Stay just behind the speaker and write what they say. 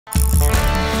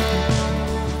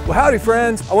Well, howdy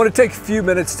friends. I want to take a few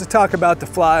minutes to talk about the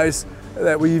flies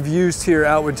that we've used here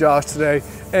out with Josh today.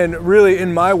 And really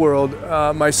in my world,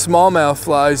 my smallmouth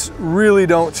flies really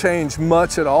don't change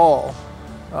much at all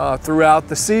throughout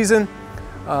the season.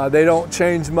 They don't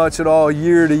change much at all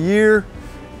year to year.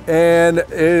 And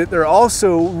they're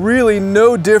also really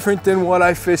no different than what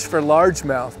I fish for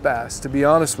largemouth bass, to be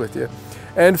honest with you.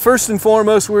 And first and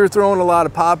foremost, we were throwing a lot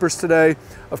of poppers today.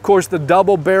 Of course, the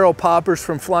double barrel poppers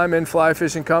from Flyman Fly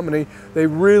Fishing Company, they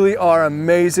really are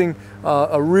amazing,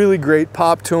 a really great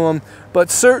pop to them. But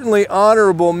certainly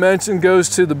honorable mention goes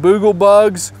to the Boogle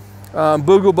Bugs.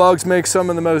 Boogle Bugs make some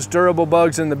of the most durable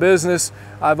bugs in the business.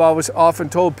 I've always often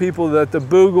told people that the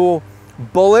Boogle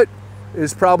Bullet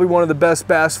is probably one of the best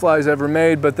bass flies ever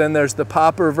made, but then there's the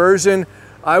popper version.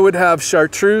 I would have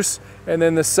chartreuse, and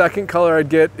then the second color I'd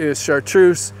get is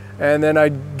chartreuse, and then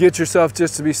I'd get yourself,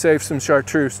 just to be safe, some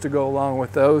chartreuse to go along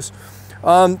with those.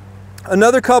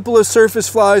 Another couple of surface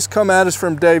flies come at us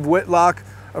from Dave Whitlock.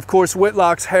 Of course,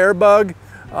 Whitlock's hair bug.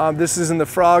 This is in the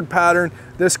frog pattern.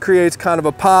 This creates kind of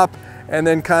a pop, and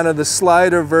then kind of the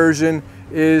slider version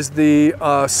is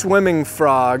the swimming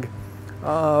frog,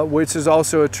 which is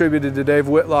also attributed to Dave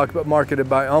Whitlock, but marketed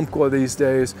by Umpqua these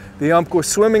days. The Umpqua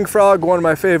swimming frog, one of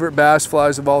my favorite bass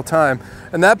flies of all time.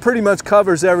 And that pretty much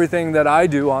covers everything that I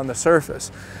do on the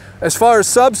surface. As far as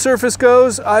subsurface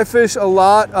goes, I fish a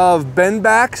lot of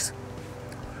bendbacks.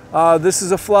 This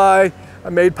is a fly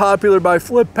made popular by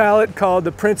Flip Pallet called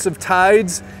the Prince of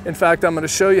Tides. In fact, I'm going to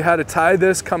show you how to tie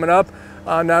this coming up.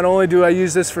 Not only do I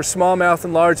use this for smallmouth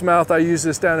and largemouth, I use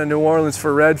this down in New Orleans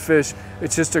for redfish.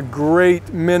 It's just a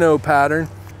great minnow pattern.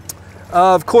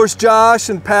 Of course, Josh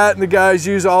and Pat and the guys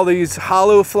use all these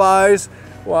hollow flies,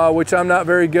 which I'm not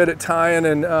very good at tying,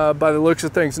 and by the looks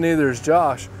of things, neither is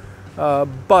Josh.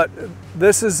 But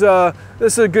this is a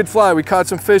good fly. We caught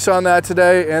some fish on that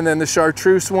today, and then the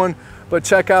chartreuse one. But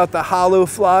check out the hollow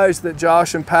flies that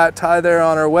Josh and Pat tie there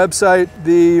on our website.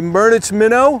 The Murdich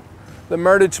minnow. The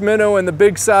Murdich minnow in the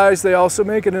big size, they also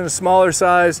make it in a smaller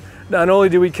size. Not only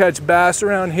do we catch bass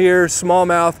around here,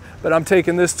 smallmouth, but I'm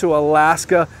taking this to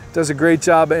Alaska. Does a great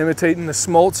job of imitating the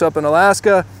smolts up in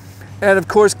Alaska. And of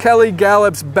course, Kelly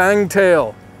Gallup's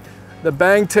bangtail. The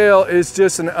bangtail is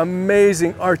just an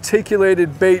amazing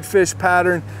articulated bait fish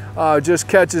pattern. Just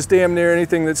catches damn near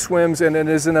anything that swims, and it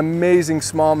is an amazing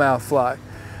smallmouth fly.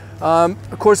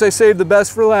 Of course, I saved the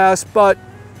best for last, but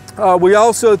we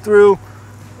also threw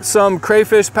some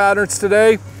crayfish patterns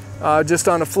today, just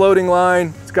on a floating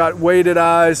line. It's got weighted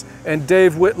eyes, and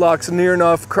Dave Whitlock's near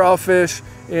enough crawfish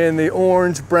in the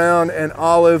orange, brown, and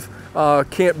olive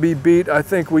can't be beat. I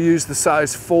think we use the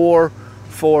size 4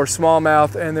 for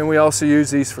smallmouth, and then we also use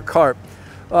these for carp.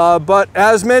 But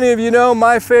as many of you know,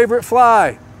 my favorite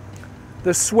fly,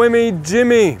 the Swimmy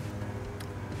Jimmy.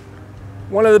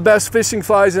 One of the best fishing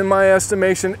flies in my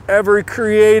estimation ever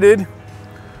created.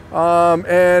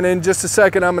 And in just a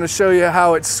second, I'm going to show you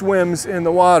how it swims in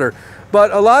the water. But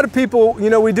a lot of people,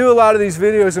 you know, we do a lot of these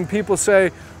videos and people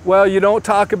say, well, you don't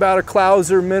talk about a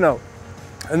clouser minnow.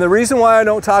 And the reason why I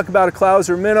don't talk about a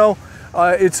clouser minnow,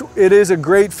 it is a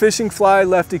great fishing fly.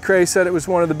 Lefty Cray said it was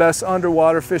one of the best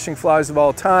underwater fishing flies of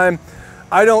all time.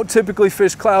 I don't typically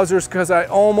fish clousers because I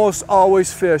almost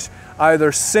always fish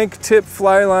either sink tip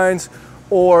fly lines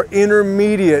or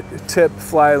intermediate tip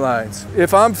fly lines.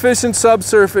 If I'm fishing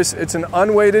subsurface, it's an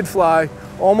unweighted fly,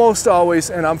 almost always,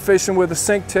 and I'm fishing with a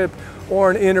sink tip or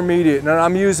an intermediate. And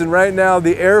I'm using right now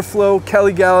the Airflow,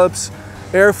 Kelly Gallup's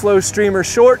Airflow Streamer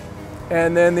Short,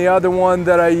 and then the other one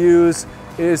that I use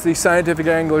is the Scientific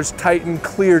Angler's Titan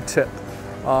Clear Tip.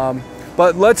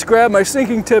 But let's grab my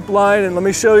sinking tip line and let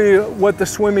me show you what the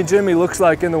Swimmy Jimmy looks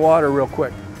like in the water real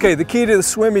quick. Okay, the key to the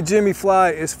Swimmy Jimmy fly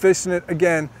is fishing it,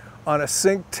 again, on a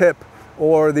sink tip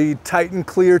or the Titan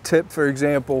Clear Tip, for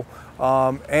example.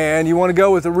 And you want to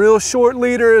go with a real short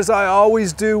leader, as I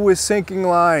always do with sinking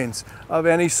lines of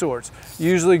any sorts.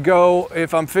 Usually go,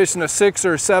 if I'm fishing a 6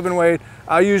 or a 7 weight,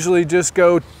 I usually just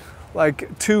go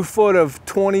like 2 foot of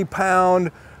 20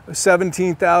 pound,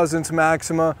 17 thousandths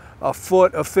maxima, a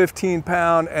foot of 15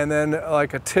 pound, and then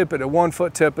like a tippet, a 1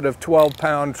 foot tippet of 12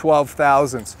 pound, 12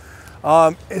 thousandths.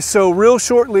 So real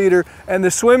short leader. And the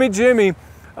Swimmy Jimmy,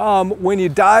 when you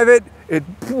dive it, it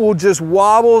will just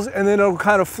wobbles and then it'll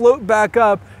kind of float back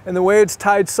up, and the way it's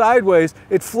tied sideways,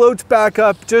 it floats back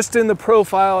up just in the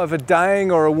profile of a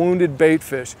dying or a wounded bait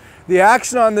fish. The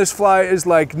action on this fly is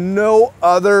like no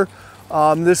other.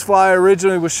 This fly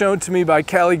originally was shown to me by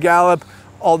Kelly Gallup,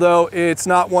 although it's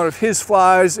not one of his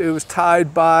flies. It was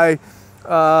tied by,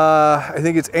 I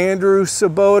think it's Andrew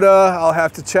Sabota. I'll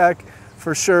have to check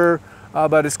for sure.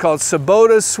 but it's called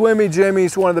Sabota's Swimmy Jimmy.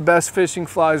 It's one of the best fishing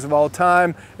flies of all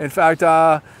time. In fact,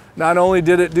 not only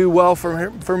did it do well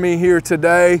for me here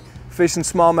today, fishing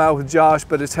smallmouth with Josh,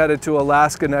 but it's headed to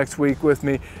Alaska next week with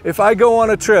me. If I go on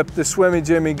a trip, the Swimmy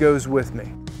Jimmy goes with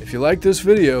me. If you like this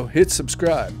video, hit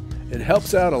subscribe. It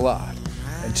helps out a lot.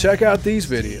 And check out these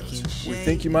videos. We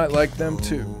think you might like them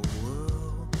too.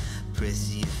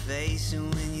 Press your face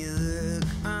when you look